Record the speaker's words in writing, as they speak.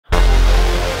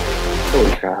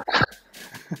Holy crap.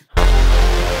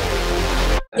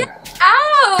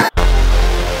 Ow!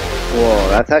 Whoa,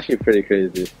 that's actually pretty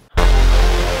crazy.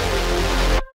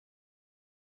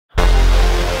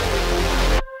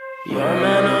 Your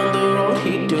man on the road,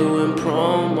 he doing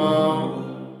promo.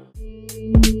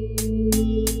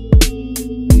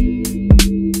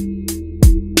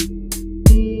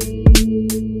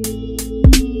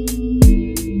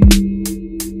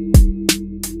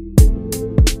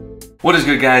 What is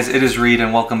good, guys? It is Reed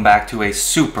and welcome back to a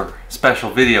super special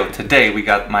video. Today we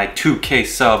got my 2K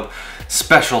sub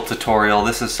special tutorial.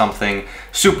 This is something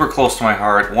super close to my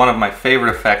heart, one of my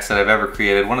favorite effects that I've ever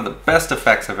created, one of the best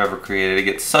effects I've ever created. It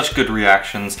gets such good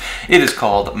reactions. It is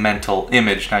called Mental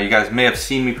Image. Now, you guys may have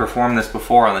seen me perform this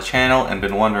before on the channel and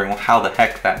been wondering how the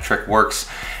heck that trick works.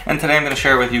 And today I'm going to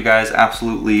share it with you guys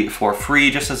absolutely for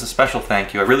free, just as a special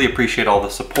thank you. I really appreciate all the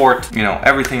support, you know,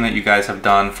 everything that you guys have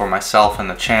done for myself and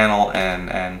the channel,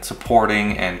 and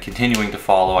supporting and continuing to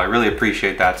follow. I really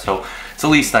appreciate that. So it's the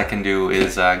least I can do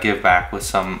is give back with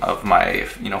some of my,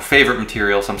 you know, favorite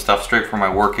material, some stuff straight from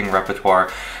my working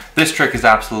repertoire. This trick is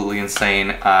absolutely insane.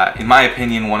 In my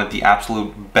opinion, one of the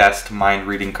absolute best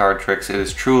mind-reading card tricks. It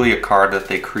is truly a card that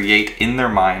they create in their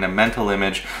mind, a mental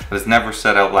image that is never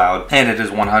said out loud, and it is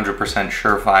 100%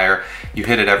 surefire. You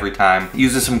hit it every time. It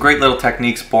uses some great little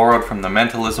techniques borrowed from the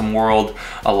mentalism world,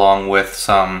 along with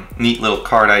some neat little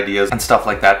card ideas and stuff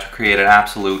like that to create an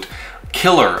absolute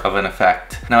killer of an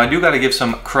effect. Now, I do got to give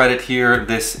some credit here.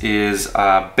 This is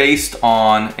based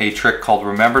on a trick called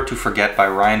Remember to Forget by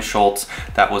Ryan Schultz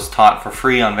that was taught for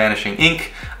free on Vanishing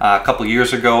Ink a couple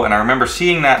years ago, and I remember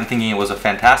seeing that and thinking it was a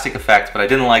fantastic effect, but I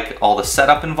didn't like all the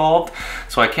setup involved,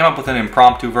 so I came up with an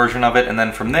impromptu version of it, and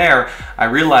then from there I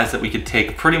realized that we could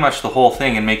take pretty much the whole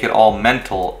thing and make it all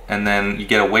mental, and then you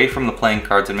get away from the playing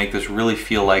cards and make this really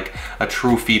feel like a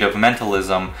true feat of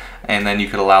mentalism. And then you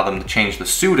could allow them to change the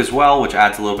suit as well, which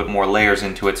adds a little bit more layers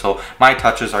into it. So my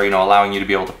touches are, you know, allowing you to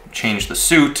be able to change the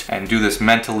suit and do this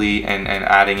mentally, and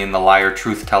adding in the liar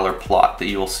truth teller plot that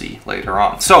you will see later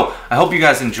on. So I hope you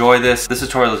guys enjoy this. This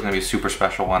tutorial is going to be a super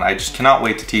special one. I just cannot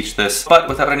wait to teach this. But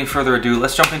without any further ado,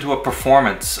 let's jump into a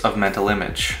performance of Mental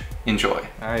Image. Enjoy.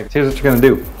 All right, here's what you're going to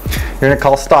do. You're going to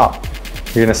call stop.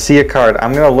 You're going to see a card.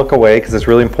 I'm going to look away because it's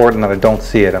really important that I don't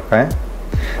see it, okay?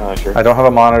 Sure. I don't have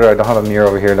a monitor, I don't have a mirror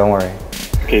over here, don't worry.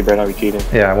 Okay, you better not be cheating.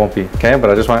 Yeah, I won't be, okay? But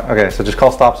I just want, okay, so just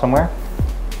call stop somewhere.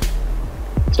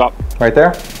 Stop. Right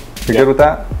there? You're good with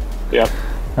that? Yep.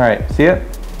 All right, see it?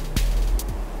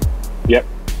 Yep.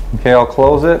 Okay, I'll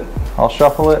close it, I'll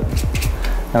shuffle it,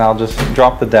 and I'll just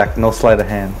drop the deck, no sleight of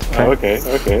hand. Okay? Oh, okay,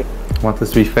 okay. I want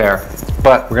this to be fair.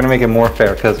 But we're gonna make it more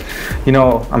fair because, you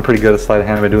know, I'm pretty good at sleight of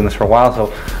hand. I've been doing this for a while,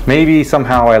 so maybe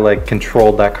somehow I like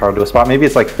controlled that card to a spot. Maybe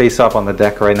it's like face up on the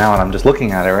deck right now and I'm just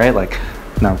looking at it, right? Like,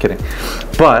 no, I'm kidding.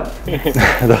 But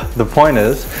the point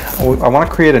is, I want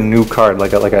to create a new card,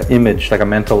 like an image, like a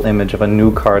mental image of a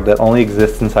new card that only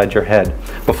exists inside your head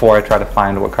before I try to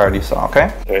find what card you saw,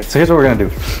 okay? So here's what we're gonna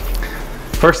do.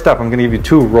 First step, I'm going to give you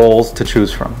two roles to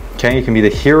choose from. Okay, you can be the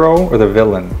hero or the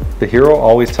villain. The hero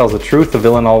always tells the truth, the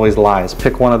villain always lies.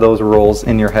 Pick one of those roles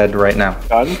in your head right now.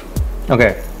 Done.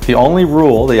 Okay, the only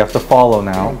rule that you have to follow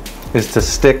now is to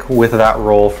stick with that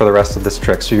role for the rest of this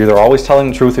trick. So you're either always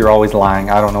telling the truth or you're always lying.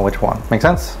 I don't know which one. Make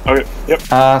sense? Okay, yep.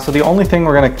 So the only thing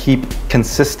we're going to keep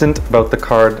consistent about the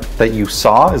card that you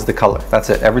saw is the color.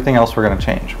 That's it. Everything else we're going to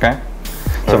change, okay?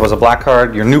 So if it was a black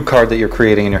card, your new card that you're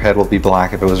creating in your head will be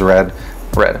black. If it was red,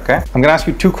 red, okay? I'm gonna ask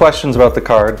you two questions about the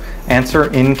card.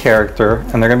 Answer in character,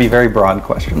 and they're gonna be very broad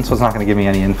questions, so it's not gonna give me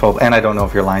any info, and I don't know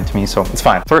if you're lying to me, so it's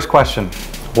fine. First question,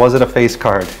 was it a face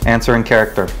card? Answer in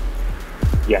character.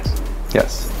 Yes.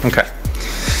 Yes, okay.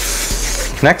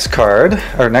 Next card,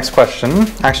 or next question,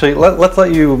 actually, let's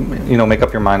let you, you know, make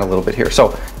up your mind a little bit here.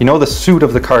 So, you know the suit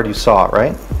of the card you saw,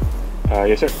 right?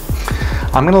 Yes, sir.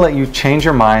 I'm going to let you change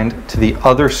your mind to the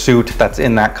other suit that's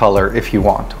in that color if you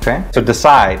want, okay? So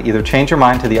decide, either change your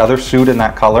mind to the other suit in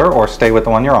that color or stay with the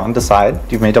one you're on. Decide.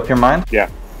 You've made up your mind? Yeah.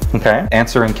 Okay.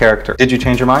 Answer in character. Did you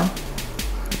change your mind?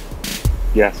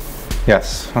 Yes.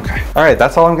 Yes. Okay. All right,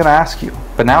 that's all I'm going to ask you.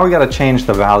 But now we got to change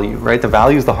the value, right? The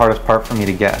value is the hardest part for me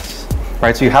to guess.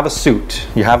 Right, so you have a suit.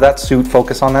 You have that suit,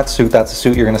 focus on that suit. That's the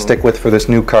suit you're going to stick with for this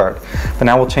new card. But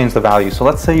now we'll change the value. So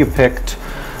let's say you picked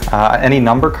any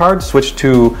number card, switch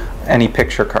to any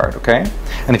picture card, okay?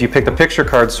 And if you pick the picture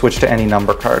card, switch to any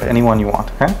number card, any one you want,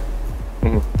 okay?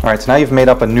 All right, so now you've made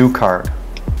up a new card,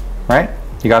 right?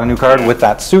 You got a new card with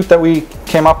that suit that we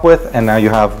came up with, and now you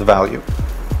have the value.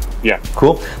 Yeah.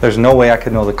 Cool. There's no way I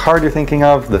could know the card you're thinking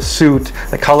of, the suit,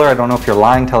 the color. I don't know if you're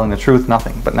lying, telling the truth,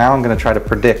 nothing. But now I'm going to try to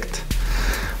predict,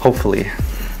 hopefully,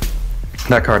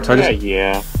 that card. So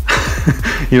yeah.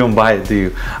 You don't buy it, do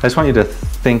you? I just want you to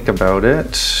think about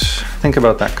it. Think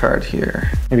about that card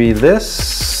here. Maybe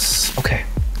this. Okay.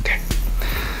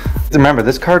 Remember,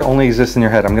 this card only exists in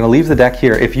your head. I'm going to leave the deck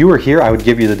here. If you were here, I would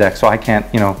give you the deck, so I can't,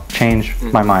 you know, change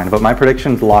my mind. But my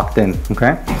prediction's locked in,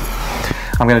 okay?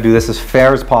 I'm going to do this as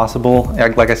fair as possible.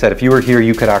 Like I said, if you were here,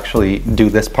 you could actually do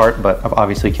this part, but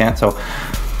obviously can't. So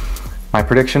my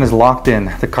prediction is locked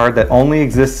in. The card that only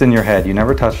exists in your head. You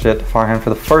never touched it. Farhan, for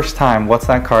the first time, what's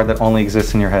that card that only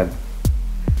exists in your head?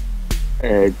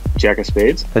 Jack of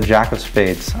Spades. The Jack of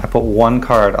Spades. I put one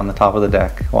card on the top of the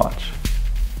deck. Watch.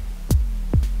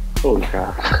 Holy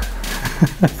crap.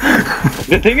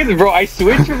 The thing is, bro, I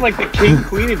switched from like the king,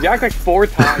 queen, and jack like 4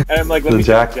 times. And I'm like, let me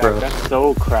jack, jack, bro. That's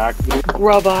so cracked.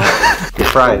 Brother. You're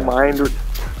fried.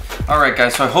 Alright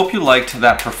guys, so I hope you liked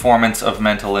that performance of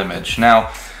Mental Image.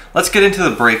 Now, let's get into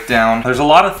the breakdown. There's a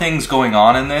lot of things going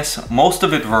on in this, most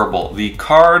of it verbal. The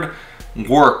card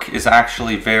work is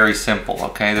actually very simple,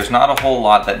 okay? There's not a whole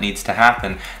lot that needs to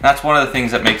happen. That's one of the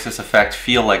things that makes this effect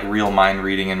feel like real mind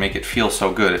reading and make it feel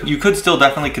so good. You could still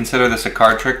definitely consider this a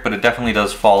card trick, but it definitely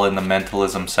does fall in the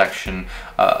mentalism section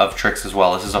of tricks as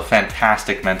well. This is a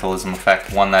fantastic mentalism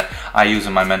effect, one that I use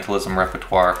in my mentalism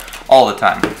repertoire all the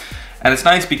time. And it's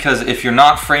nice because if you're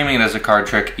not framing it as a card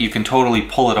trick, you can totally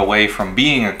pull it away from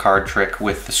being a card trick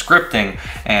with the scripting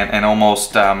and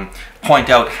almost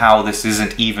point out how this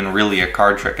isn't even really a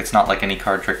card trick. It's not like any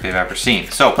card trick they've ever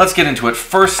seen. So let's get into it.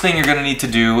 First thing you're going to need to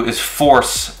do is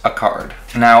force a card.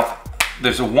 Now,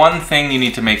 there's one thing you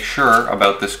need to make sure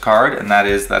about this card, and that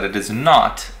is that it is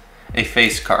not a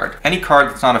face card. Any card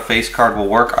that's not a face card will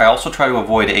work. I also try to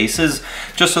avoid aces,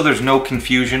 just so there's no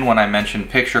confusion when I mention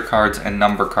picture cards and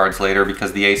number cards later,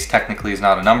 because the ace technically is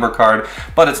not a number card,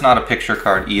 but it's not a picture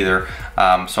card either,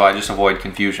 so I just avoid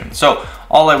confusion. So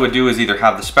all I would do is either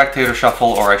have the spectator shuffle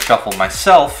or I shuffle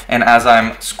myself, and as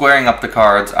I'm squaring up the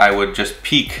cards, I would just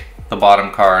peek the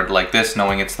bottom card like this,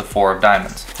 knowing it's the 4 of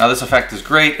diamonds. Now this effect is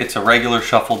great. It's a regular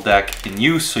shuffle deck in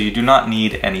use, so you do not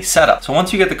need any setup. So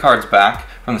once you get the cards back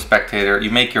from the spectator, you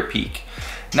make your peek.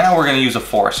 Now we're going to use a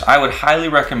force. I would highly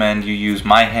recommend you use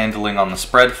my handling on the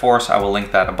spread force. I will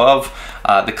link that above.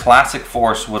 The classic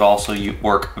force would also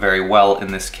work very well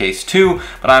in this case too,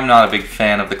 but I'm not a big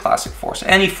fan of the classic force.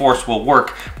 Any force will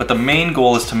work, but the main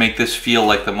goal is to make this feel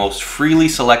like the most freely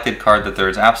selected card that there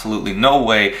is absolutely no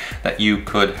way that you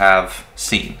could have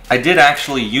seen. I did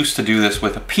actually used to do this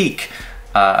with a peek,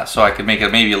 so I could make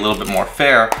it maybe a little bit more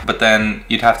fair, but then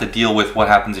you'd have to deal with what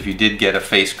happens if you did get a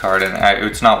face card, and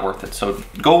it's not worth it. So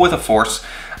go with a force.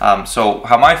 So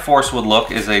how my force would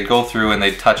look is they'd go through and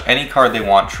they'd touch any card they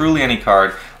want, truly any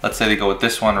card. Let's say they go with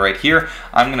this one right here.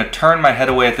 I'm going to turn my head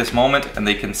away at this moment and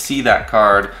they can see that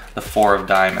card, the 4 of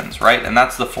diamonds, right? And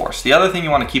that's the force. The other thing you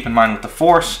want to keep in mind with the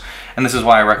force, and this is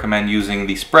why I recommend using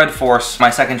the spread force. My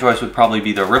second choice would probably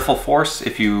be the riffle force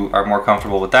if you are more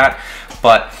comfortable with that,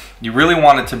 but you really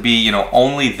want it to be, you know,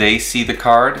 only they see the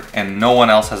card and no one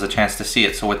else has a chance to see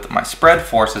it. So with my spread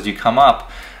force, as you come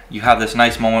up, you have this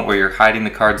nice moment where you're hiding the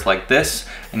cards like this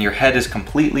and your head is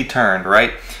completely turned,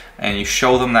 right? And you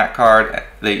show them that card,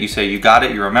 that you say you got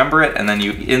it, you remember it, and then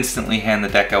you instantly hand the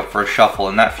deck out for a shuffle,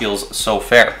 and that feels so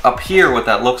fair. Up here, what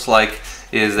that looks like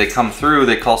is they come through,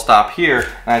 they call stop here,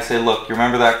 and I say, look, you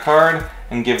remember that card?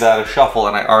 And give that a shuffle,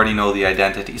 and I already know the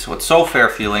identity. So it's so fair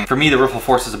feeling. For me, the riffle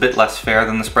force is a bit less fair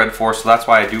than the spread force, so that's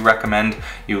why I do recommend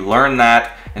you learn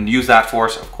that and use that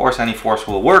force. Of course, any force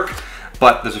will work,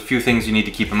 but there's a few things you need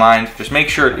to keep in mind. Just make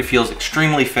sure it feels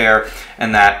extremely fair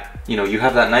and that, you know, you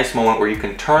have that nice moment where you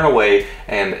can turn away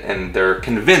and they're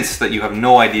convinced that you have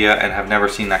no idea and have never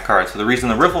seen that card. So the reason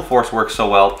the riffle force works so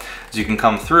well is you can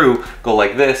come through, go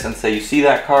like this and say you see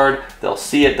that card, they'll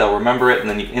see it, they'll remember it, and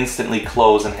then you instantly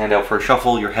close and hand out for a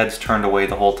shuffle. Your head's turned away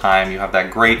the whole time. You have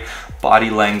that great body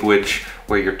language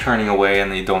where you're turning away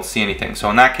and you don't see anything. So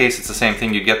in that case, it's the same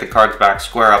thing. You get the cards back,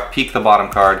 square up, peek the bottom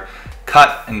card,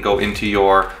 cut, and go into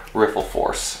your riffle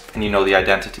force, and you know the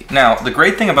identity. Now, the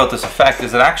great thing about this effect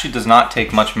is it actually does not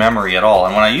take much memory at all.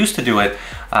 And when I used to do it,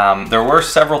 there were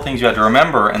several things you had to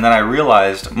remember, and then I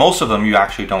realized most of them you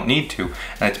actually don't need to,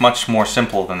 and it's much more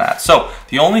simple than that. So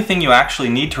the only thing you actually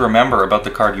need to remember about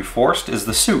the card you forced is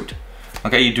the suit.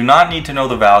 Okay, you do not need to know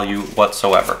the value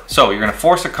whatsoever. So you're going to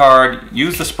force a card,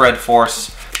 use the spread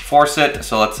force, force it.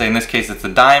 So let's say in this case it's a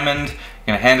diamond.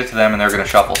 You're going to hand it to them and they're going to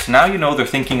shuffle. So now you know they're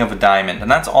thinking of a diamond,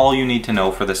 and that's all you need to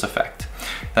know for this effect.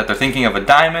 That they're thinking of a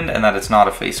diamond and that it's not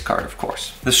a face card, of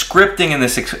course. The scripting in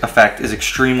this effect is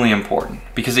extremely important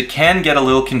because it can get a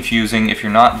little confusing if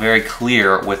you're not very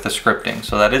clear with the scripting.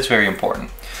 So that is very important.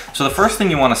 So the first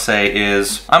thing you want to say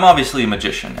is, I'm obviously a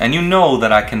magician and you know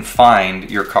that I can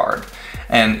find your card.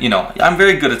 And, you know, I'm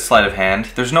very good at sleight of hand.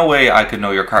 There's no way I could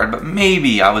know your card, but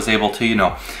maybe I was able to, you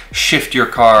know, shift your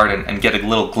card and get a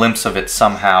little glimpse of it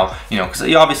somehow, you know, because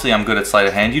obviously I'm good at sleight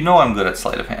of hand. You know I'm good at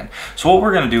sleight of hand. So what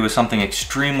we're going to do is something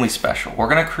extremely special. We're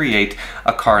going to create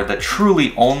a card that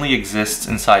truly only exists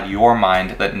inside your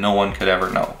mind that no one could ever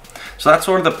know. So that's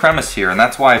sort of the premise here, and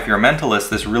that's why if you're a mentalist,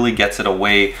 this really gets it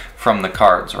away from the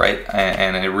cards, right?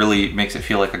 And it really makes it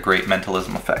feel like a great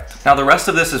mentalism effect. Now the rest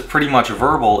of this is pretty much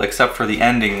verbal, except for the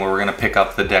ending where we're gonna pick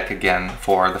up the deck again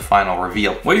for the final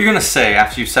reveal. What you're gonna say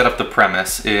after you set up the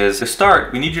premise is, to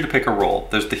start, we need you to pick a role.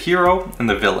 There's the hero and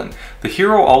the villain. The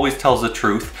hero always tells the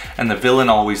truth, and the villain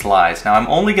always lies. Now I'm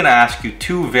only gonna ask you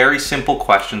two very simple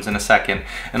questions in a second,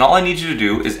 and all I need you to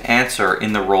do is answer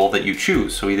in the role that you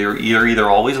choose. So you're either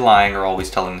always lying or always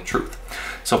telling the truth.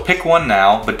 So pick one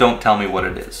now, but don't tell me what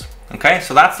it is. Okay,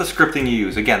 so that's the scripting you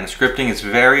use. Again, the scripting is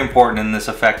very important in this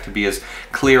effect to be as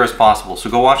clear as possible. So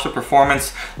go watch the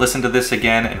performance, listen to this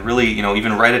again, and really, you know,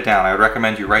 even write it down. I would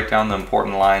recommend you write down the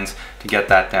important lines to get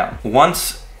that down.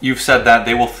 Once you've said that,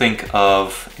 they will think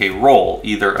of a role,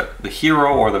 either the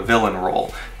hero or the villain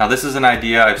role. Now this is an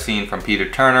idea I've seen from Peter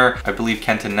Turner. I believe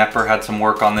Kenton Nepper had some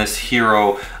work on this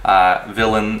hero,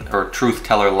 villain, or truth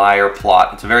teller, liar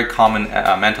plot. It's a very common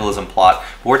mentalism plot.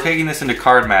 But we're taking this into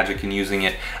card magic and using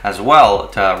it as well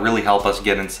to really help us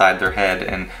get inside their head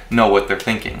and know what they're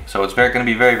thinking. So it's going to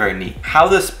be very, very neat. How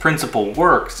this principle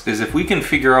works is if we can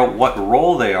figure out what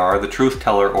role they are, the truth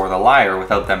teller or the liar,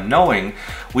 without them knowing,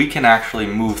 we can actually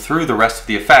move through the rest of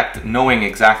the effect knowing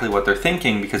exactly what they're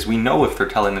thinking, because we know if they're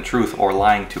telling the truth or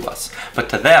lying to us. But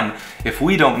to them, if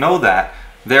we don't know that,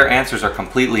 their answers are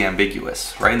completely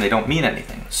ambiguous, right? And they don't mean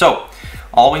anything. So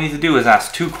all we need to do is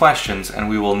ask two questions, and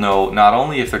we will know not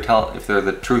only if they're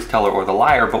the truth teller or the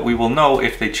liar, but we will know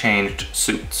if they changed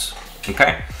suits.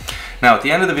 Okay? Now at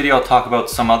the end of the video I'll talk about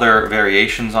some other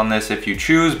variations on this if you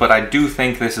choose, but I do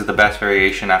think this is the best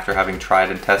variation after having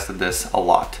tried and tested this a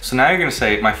lot. So now you're going to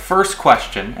say, my first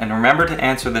question, and remember to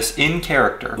answer this in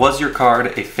character, was your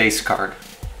card a face card?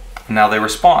 And now they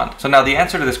respond. So now the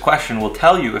answer to this question will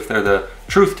tell you if they're the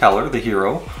truth teller, the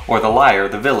hero, or the liar,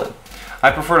 the villain. I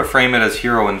prefer to frame it as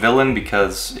hero and villain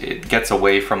because it gets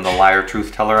away from the liar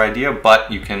truth teller idea,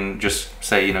 but you can just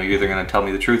say, you know, you're either going to tell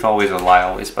me the truth always or lie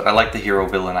always, but I like the hero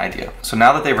villain idea. So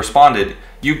now that they've responded,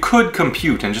 you could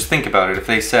compute and just think about it. If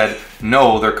they said,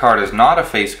 no, their card is not a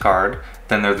face card,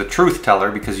 then they're the truth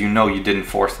teller because you know you didn't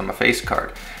force them a face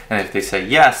card. And if they say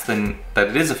yes, then that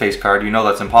it is a face card, you know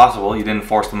that's impossible, you didn't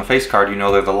force them a face card, you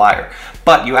know they're the liar.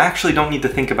 But you actually don't need to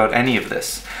think about any of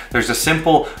this. There's a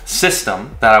simple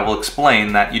system that I will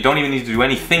explain that you don't even need to do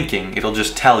any thinking, it'll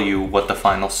just tell you what the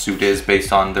final suit is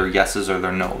based on their yeses or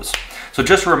their nos. So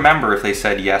just remember if they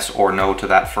said yes or no to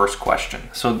that first question.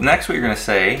 So next what you're going to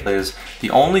say is, the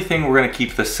only thing we're going to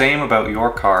keep the same about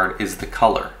your card is the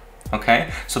color.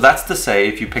 Okay? So that's to say,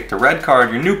 if you picked a red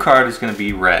card, your new card is going to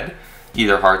be red,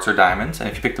 either hearts or diamonds, and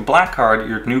if you picked a black card,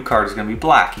 your new card is going to be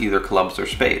black, either clubs or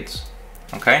spades.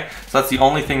 Okay? So that's the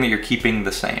only thing that you're keeping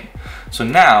the same. So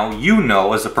now you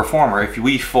know as a performer, if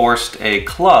we forced a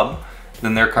club,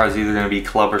 then their card is either going to be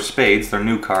club or spades, their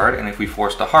new card, and if we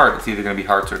forced a heart, it's either going to be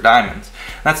hearts or diamonds.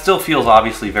 And that still feels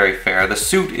obviously very fair. The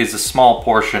suit is a small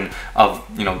portion of,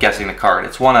 you know, guessing the card.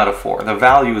 It's 1 out of 4. The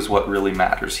value is what really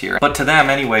matters here. But to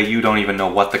them anyway, you don't even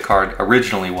know what the card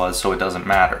originally was, so it doesn't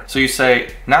matter. So you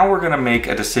say, now we're going to make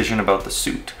a decision about the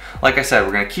suit. Like I said,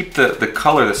 we're going to keep the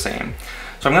color the same.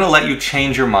 So I'm going to let you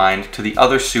change your mind to the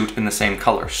other suit in the same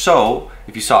color. So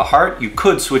if you saw a heart, you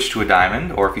could switch to a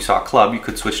diamond, or if you saw a club, you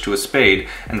could switch to a spade,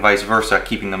 and vice versa,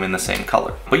 keeping them in the same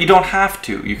color. But you don't have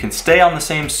to. You can stay on the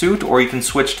same suit, or you can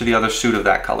switch to the other suit of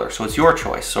that color. So it's your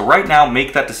choice. So right now,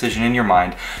 make that decision in your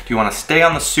mind. Do you want to stay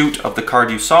on the suit of the card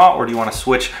you saw, or do you want to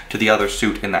switch to the other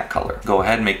suit in that color? Go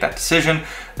ahead and make that decision.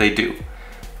 They do.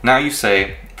 Now you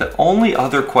say, the only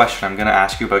other question I'm going to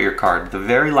ask you about your card, the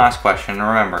very last question, and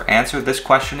remember, answer this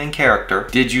question in character,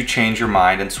 did you change your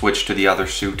mind and switch to the other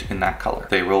suit in that color?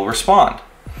 They will respond.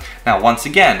 Now, once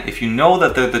again, if you know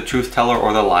that they're the truth teller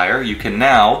or the liar, you can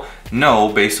now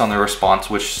know based on their response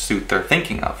which suit they're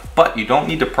thinking of. But you don't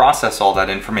need to process all that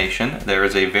information. There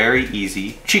is a very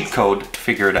easy cheat code to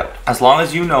figure it out. As long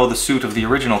as you know the suit of the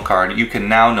original card, you can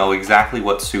now know exactly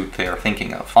what suit they are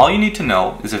thinking of. All you need to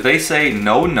know is if they say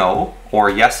no, no, or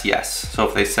yes, yes. So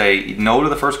if they say no to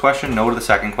the first question, no to the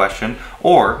second question,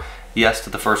 or yes to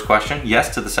the first question,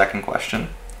 yes to the second question,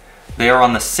 they are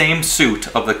on the same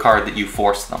suit of the card that you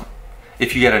forced them.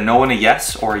 If you get a no and a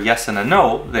yes, or a yes and a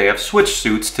no, they have switched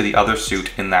suits to the other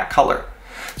suit in that color.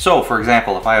 So, for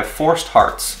example, if I have forced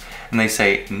hearts, and they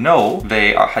say no,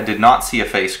 they did not see a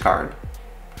face card,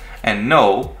 and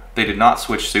no, they did not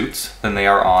switch suits, then they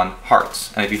are on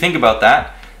hearts. And if you think about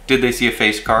that, did they see a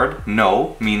face card?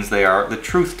 No, means they are the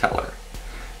truth teller.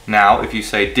 Now, if you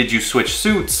say, did you switch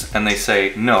suits? And they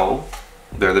say no,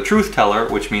 they're the truth teller,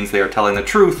 which means they are telling the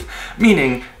truth,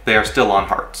 meaning they are still on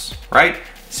hearts, right?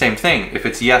 Same thing. If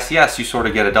it's yes, yes, you sort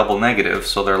of get a double negative.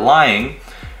 So they're lying,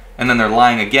 and then they're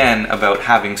lying again about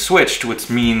having switched, which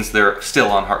means they're still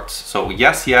on hearts. So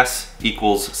yes, yes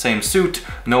equals same suit.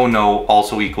 No, no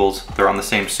also equals they're on the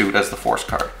same suit as the force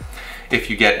card. If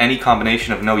you get any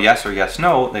combination of no, yes, or yes,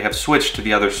 no, they have switched to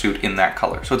the other suit in that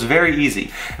color. So it's very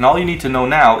easy. And all you need to know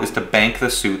now is to bank the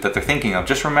suit that they're thinking of.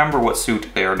 Just remember what suit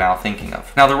they are now thinking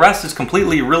of. Now the rest is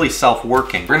completely really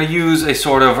self-working. We're going to use a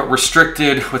sort of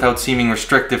restricted without seeming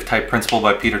restrictive type principle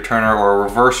by Peter Turner, or a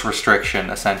reverse restriction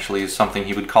essentially is something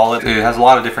he would call it. It has a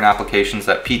lot of different applications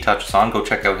that P touches on. Go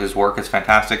check out his work, it's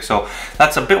fantastic. So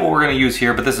that's a bit what we're going to use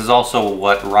here, but this is also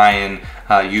what Ryan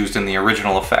used in the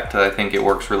original effect. I think it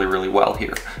works really, really well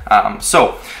here.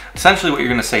 So essentially what you're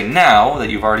going to say now that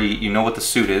you've already, you know what the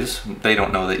suit is, they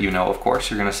don't know that you know, of course,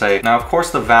 you're going to say, now of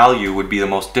course the value would be the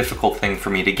most difficult thing for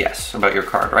me to guess about your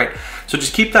card, right? So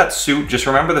just keep that suit, just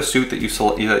remember the suit that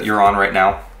you're on right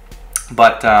now.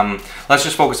 But let's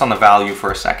just focus on the value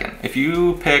for a second. If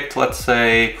you picked, let's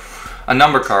say, a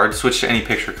number card, switch to any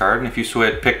picture card, and if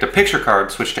you picked a picture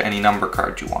card, switch to any number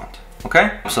card you want.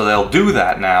 Okay? So they'll do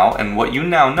that now, and what you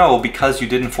now know, because you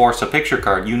didn't force a picture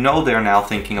card, you know they're now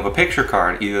thinking of a picture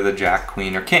card, either the Jack,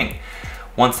 Queen, or King.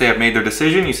 Once they have made their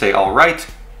decision, you say, all right,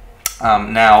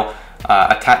 now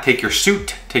take your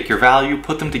suit, take your value,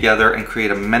 put them together, and create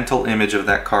a mental image of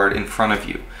that card in front of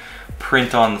you.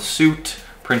 Print on the suit,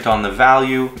 print on the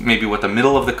value, maybe what the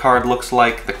middle of the card looks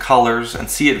like, the colors, and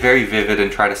see it very vivid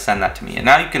and try to send that to me. And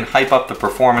now you can hype up the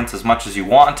performance as much as you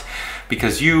want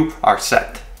because you are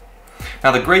set.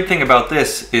 Now the great thing about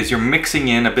this is you're mixing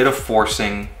in a bit of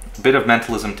forcing, a bit of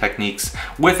mentalism techniques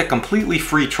with a completely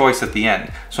free choice at the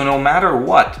end. So no matter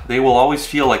what, they will always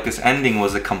feel like this ending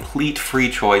was a complete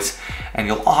free choice, and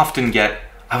you'll often get,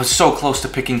 I was so close to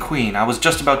picking Queen, I was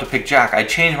just about to pick Jack, I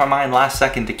changed my mind last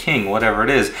second to King, whatever it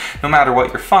is. No matter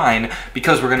what, you're fine,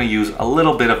 because we're going to use a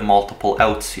little bit of multiple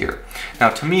outs here. Now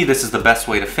to me, this is the best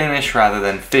way to finish rather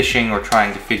than fishing or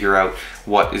trying to figure out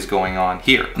what is going on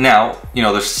here. Now, you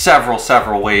know, there's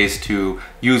several ways to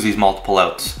use these multiple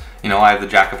outs. You know, I have the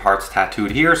Jack of Hearts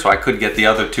tattooed here, so I could get the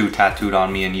other two tattooed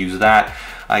on me and use that.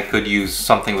 I could use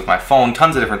something with my phone,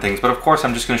 tons of different things, but of course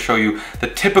I'm just going to show you the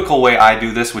typical way I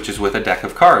do this, which is with a deck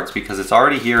of cards, because it's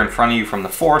already here in front of you from the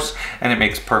force, and it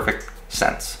makes perfect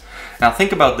sense. Now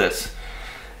think about this.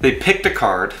 They picked a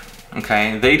card,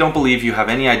 okay? They don't believe you have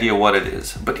any idea what it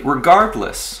is, but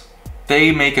regardless,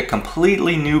 they make a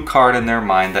completely new card in their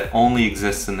mind that only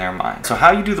exists in their mind. So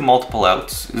how you do the multiple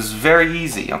outs is very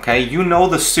easy, okay? You know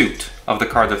the suit of the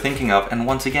card they're thinking of, and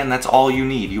once again, that's all you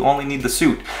need. You only need the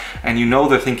suit, and you know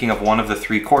they're thinking of one of the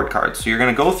 3 court cards. So you're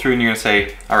gonna go through and you're gonna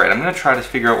say, all right, I'm gonna try to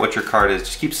figure out what your card is.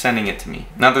 Just keep sending it to me.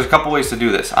 Now there's a couple ways to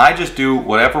do this. I just do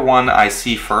whatever one I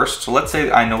see first. So let's say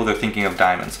I know they're thinking of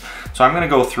diamonds. So I'm gonna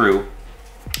go through,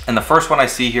 and the first one I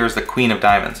see here is the Queen of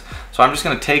Diamonds. So I'm just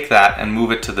going to take that and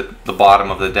move it to the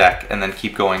bottom of the deck and then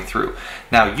keep going through.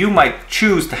 Now you might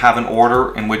choose to have an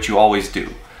order in which you always do.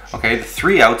 Okay, the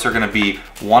 3 outs are going to be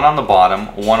 1 on the bottom,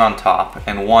 1 on top,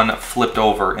 and 1 flipped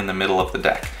over in the middle of the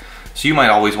deck. So you might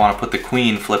always want to put the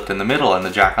Queen flipped in the middle and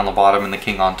the Jack on the bottom and the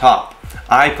King on top.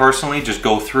 I personally just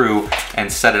go through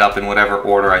and set it up in whatever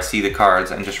order I see the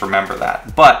cards and just remember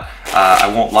that. But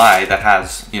I won't lie, that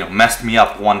has, you know, messed me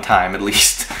up one time at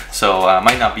least. So it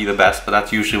might not be the best, but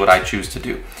that's usually what I choose to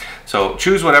do. So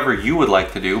choose whatever you would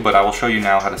like to do, but I will show you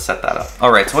now how to set that up.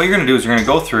 All right, so what you're gonna do is you're gonna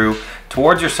go through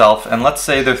towards yourself, and let's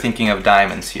say they're thinking of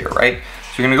diamonds here, right?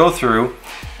 So you're gonna go through,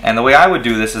 and the way I would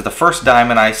do this is the first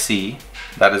diamond I see,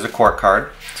 that is a court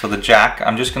card. So the Jack,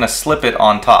 I'm just gonna slip it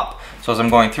on top. So as I'm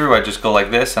going through, I just go like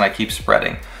this and I keep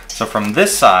spreading. So from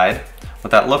this side,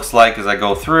 what that looks like is I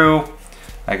go through,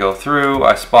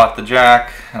 I spot the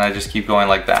Jack, and I just keep going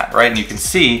like that, right? And you can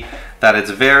see that it's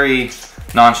very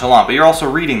nonchalant, but you're also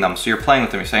reading them, so you're playing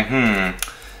with them. You're saying,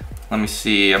 let me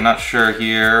see, I'm not sure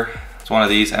here. It's one of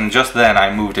these, and just then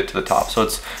I moved it to the top. So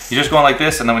it's, you're just going like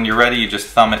this, and then when you're ready, you just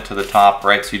thumb it to the top,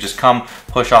 right? So you just come,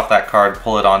 push off that card,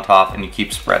 pull it on top, and you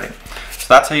keep spreading. So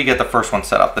that's how you get the first one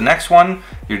set up. The next one,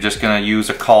 you're just gonna use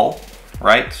a cull,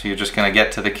 right? So you're just gonna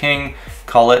get to the King,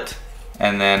 cull it,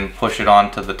 and then push it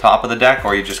onto the top of the deck,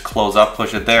 or you just close up,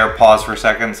 push it there, pause for a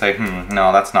second, say,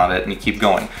 no, that's not it, and you keep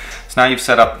going. So now you've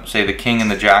set up, say, the King and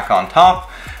the Jack on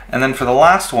top, and then for the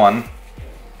last one,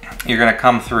 you're gonna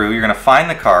come through, you're gonna find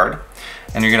the card,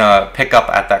 and you're gonna pick up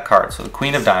at that card. So the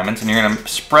Queen of Diamonds, and you're gonna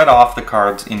spread off the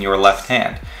cards in your left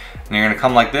hand. And you're gonna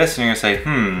come like this and you're gonna say,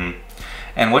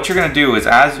 And what you're gonna do is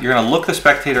you're gonna look the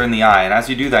spectator in the eye, and as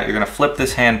you do that, you're gonna flip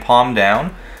this hand palm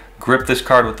down, grip this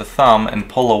card with the thumb, and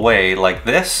pull away like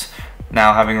this.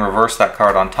 Now having reversed that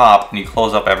card on top, and you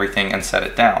close up everything and set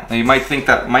it down. Now you might think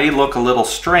that might look a little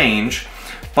strange,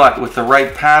 but with the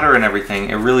right pattern and everything,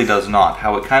 it really does not.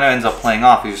 How it kind of ends up playing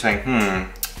off is you're saying,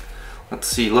 let's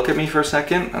see, look at me for a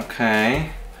second.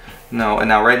 Okay. No, and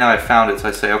now right now I found it, so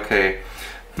I say, okay,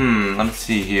 let me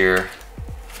see here.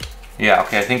 Yeah,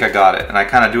 okay, I think I got it. And I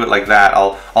kind of do it like that.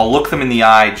 I'll look them in the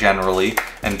eye generally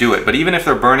and do it. But even if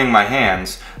they're burning my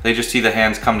hands, they just see the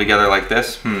hands come together like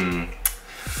this.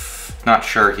 Not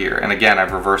sure here. And again,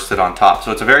 I've reversed it on top.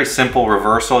 So it's a very simple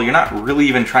reversal. You're not really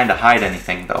even trying to hide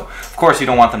anything though. Of course, you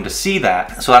don't want them to see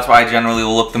that. So that's why I generally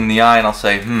will look them in the eye and I'll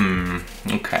say,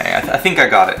 okay, I think I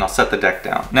got it, and I'll set the deck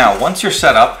down. Now, once you're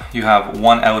set up, you have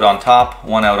one out on top,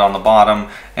 one out on the bottom,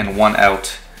 and one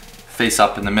out face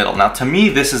up in the middle. Now, to me,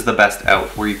 this is the best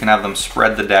out, where you can have them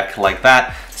spread the deck like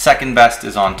that. Second best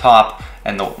is on top,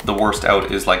 and the worst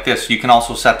out is like this. You can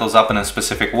also set those up in a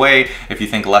specific way. If you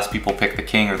think less people pick the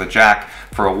king or the jack,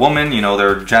 for a woman, you know,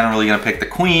 they're generally gonna pick the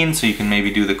queen, so you can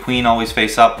maybe do the queen always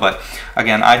face up. But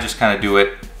again, I just kind of do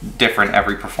it different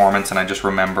every performance, and I just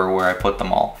remember where I put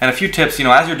them all. And a few tips, you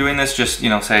know, as you're doing this, just, you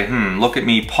know, say, look at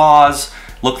me, pause,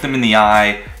 look them in the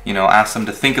eye, you know, ask them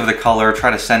to think of the color, try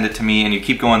to send it to me, and you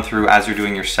keep going through as you're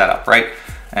doing your setup, right?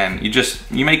 And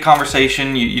you make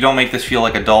conversation, you don't make this feel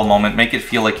like a dull moment, make it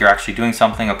feel like you're actually doing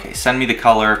something. Okay, send me the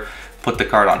color, put the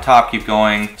card on top, keep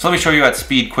going. So let me show you at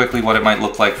speed quickly what it might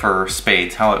look like for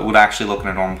spades, how it would actually look in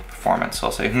a normal performance. So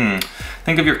I'll say,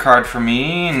 think of your card for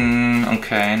me.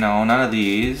 Okay, no, none of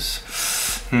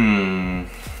these.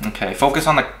 Okay, focus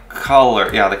on the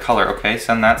color. Yeah, the color. Okay,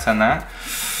 send that, send that.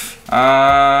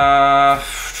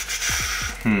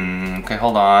 Okay,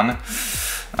 hold on.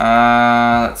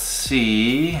 Let's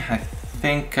see. I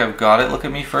think I've got it. Look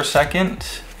at me for a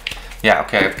second. Yeah,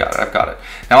 okay, I've got it.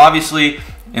 Now, obviously,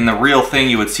 in the real thing,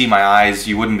 you would see my eyes.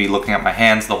 You wouldn't be looking at my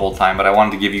hands the whole time, but I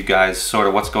wanted to give you guys sort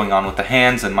of what's going on with the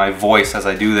hands and my voice as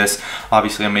I do this.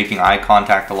 Obviously, I'm making eye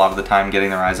contact a lot of the time, getting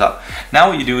their eyes up. Now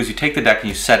what you do is you take the deck and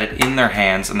you set it in their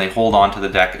hands, and they hold on to the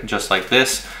deck just like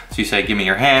this. So you say, give me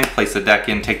your hand, place the deck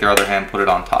in, take their other hand, put it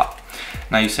on top.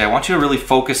 Now you say, I want you to really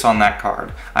focus on that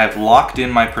card. I've locked in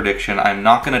my prediction. I'm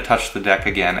not going to touch the deck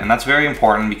again. And that's very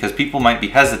important because people might be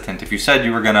hesitant. If you said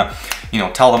you were going to, you know,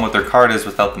 tell them what their card is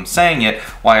without them saying it,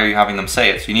 why are you having them say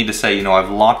it? So you need to say, you know, I've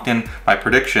locked in my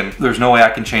prediction. There's no way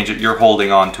I can change it. You're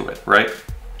holding on to it, right?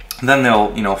 And then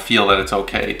they'll, you know, feel that it's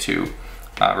okay to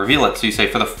reveal it. So you say,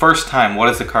 for the first time, what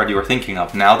is the card you are thinking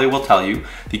of? Now they will tell you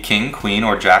the king, queen,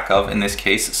 or jack of, in this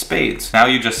case, spades. Now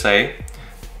you just say,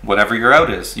 whatever your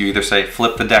out is. You either say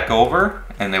flip the deck over,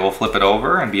 and they will flip it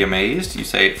over and be amazed. You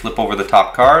say flip over the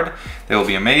top card, they will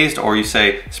be amazed. Or you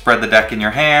say spread the deck in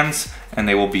your hands, and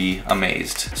they will be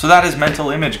amazed. So that is mental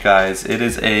image, guys. It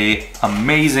is a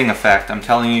amazing effect. I'm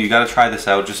telling you, you gotta try this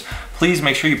out. Just please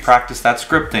make sure you practice that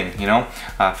scripting, you know?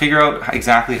 Figure out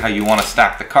exactly how you wanna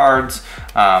stack the cards,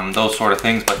 those sort of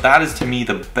things, but that is to me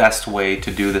the best way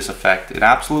to do this effect. It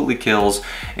absolutely kills.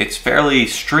 It's fairly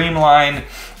streamlined.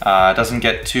 Doesn't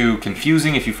get too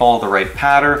confusing if you follow the right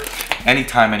pattern.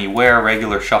 Anytime, anywhere,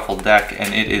 regular shuffle deck,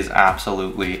 and it is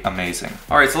absolutely amazing.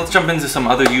 All right, so let's jump into some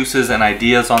other uses and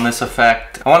ideas on this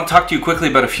effect. I want to talk to you quickly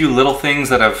about a few little things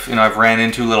that I've ran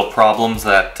into, little problems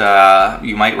that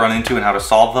you might run into and how to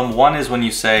solve them. One is when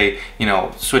you say, you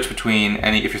know, switch between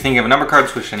any, if you're thinking of a number card,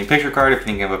 switch to any picture card. If you're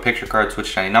thinking of a picture card,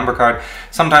 switch to any number card.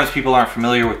 Sometimes people aren't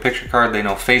familiar with picture card, they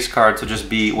know face card, so just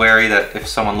be wary that if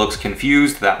someone looks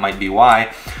confused, that might be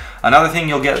why. Another thing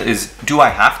you'll get is, do I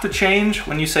have to change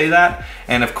when you say that?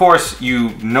 And of course, you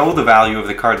know the value of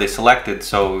the card they selected,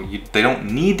 so they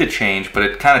don't need to change, but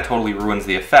it kind of totally ruins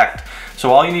the effect.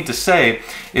 So all you need to say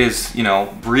is, you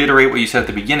know, reiterate what you said at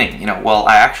the beginning. You know, well,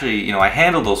 I actually, you know, I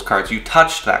handled those cards. You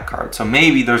touched that card. So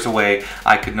maybe there's a way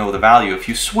I could know the value. If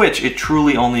you switch, it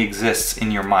truly only exists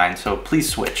in your mind. So please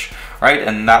switch, right?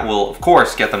 And that will, of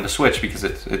course, get them to switch because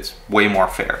it's way more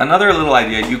fair. Another little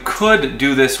idea, you could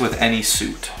do this with any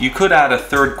suit. You could add a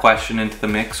third question into the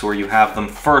mix where you have them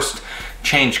first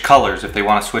change colors if they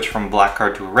want to switch from a black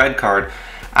card to a red card,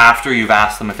 after you've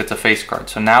asked them if it's a face card.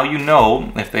 So now you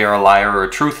know if they are a liar or a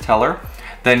truth teller.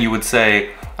 Then you would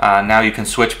say, now you can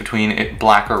switch between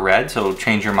black or red, so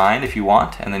change your mind if you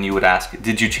want. And then you would ask,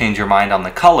 did you change your mind on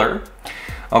the color?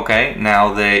 Okay,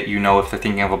 now that you know if they're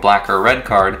thinking of a black or a red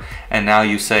card, and now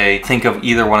you say, think of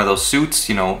either one of those suits,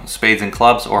 you know, spades and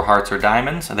clubs or hearts or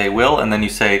diamonds, they will, and then you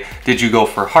say, did you go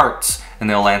for hearts? and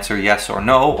they'll answer yes or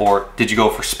no, or did you go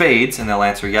for spades, and they'll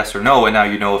answer yes or no, and now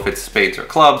you know if it's spades or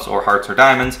clubs or hearts or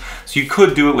diamonds. So you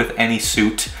could do it with any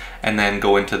suit and then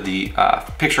go into the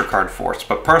picture card force.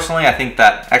 But personally, I think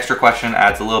that extra question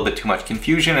adds a little bit too much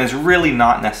confusion and is really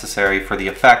not necessary for the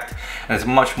effect, and it's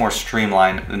much more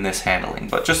streamlined than this handling,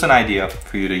 but just an idea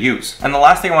for you to use. And the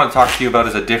last thing I want to talk to you about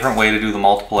is a different way to do the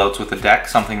multiple outs with the deck,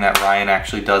 something that Ryan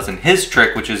actually does in his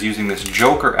trick, which is using this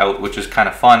joker out, which is kind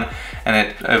of fun, and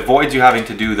it avoids you having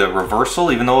to do the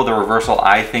reversal, even though the reversal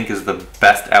I think is the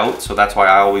best out, so that's why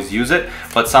I always use it.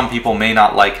 But some people may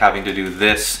not like having to do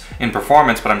this in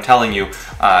performance, but I'm telling you,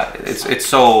 it's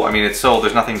so, I mean, it's so,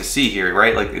 there's nothing to see here,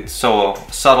 right? Like, it's so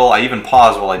subtle. I even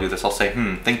pause while I do this. I'll say,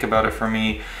 think about it for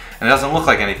me. And it doesn't look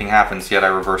like anything happens, yet I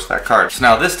reverse that card. So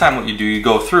now this time what you do, you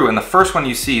go through, and the first one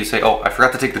you see, you say, oh, I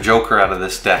forgot to take the joker out of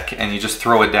this deck, and you just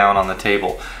throw it down on the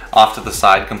table, off to the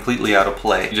side, completely out of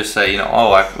play. You just say, you know,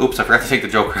 oh, oops, I forgot to take the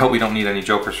joker out. We don't need any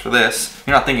jokers for this.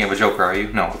 You're not thinking of a joker, are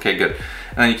you? No, okay, good.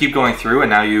 And then you keep going through, and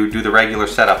now you do the regular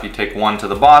setup. You take one to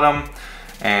the bottom,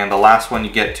 and the last one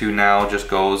you get to now just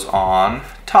goes on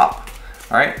top,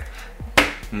 all right?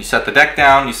 And you set the deck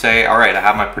down, you say, all right, I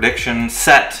have my prediction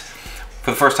set. For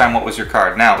the first time, what was your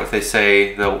card? Now, if they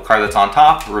say the card that's on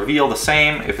top, reveal the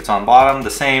same. If it's on bottom,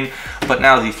 the same. But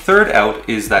now the third out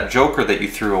is that joker that you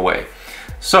threw away.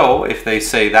 So if they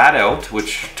say that out,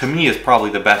 which to me is probably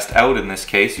the best out in this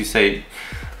case, you say,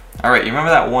 all right, you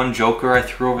remember that one joker I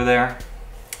threw over there?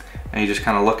 And you just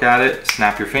kind of look at it,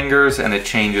 snap your fingers, and it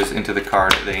changes into the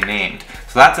card they named.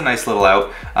 So that's a nice little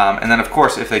out. And then of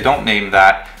course, if they don't name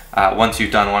that, once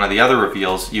you've done one of the other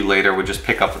reveals, you later would just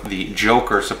pick up the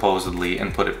joker supposedly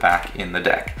and put it back in the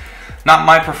deck. Not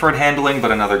my preferred handling, but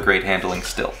another great handling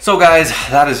still. So guys,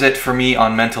 that is it for me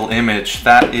on mental image.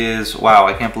 That is, wow,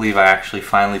 I can't believe I actually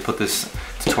finally put this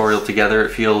tutorial together.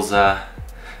 It feels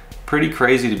pretty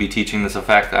crazy to be teaching this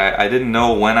effect. I didn't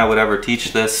know when I would ever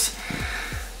teach this.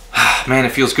 Man,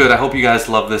 it feels good. I hope you guys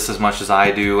love this as much as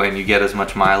I do and you get as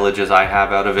much mileage as I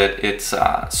have out of it. It's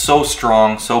so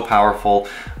strong, so powerful.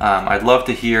 I'd love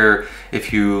to hear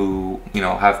if you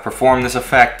have performed this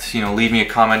effect. Leave me a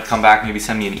comment, come back, maybe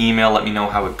send me an email, let me know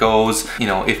how it goes.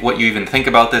 If what you even think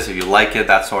about this, if you like it,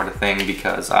 that sort of thing,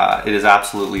 because it is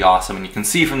absolutely awesome. And you can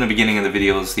see from the beginning of the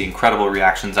videos the incredible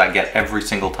reactions I get every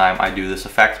single time I do this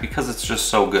effect because it's just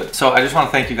so good. So I just want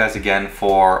to thank you guys again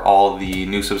for all the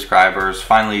new subscribers.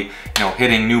 Finally,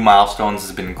 hitting new milestones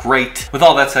has been great. With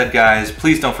all that said, guys,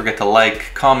 please don't forget to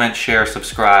like, comment, share,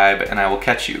 subscribe, and I will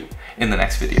catch you in the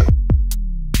next video.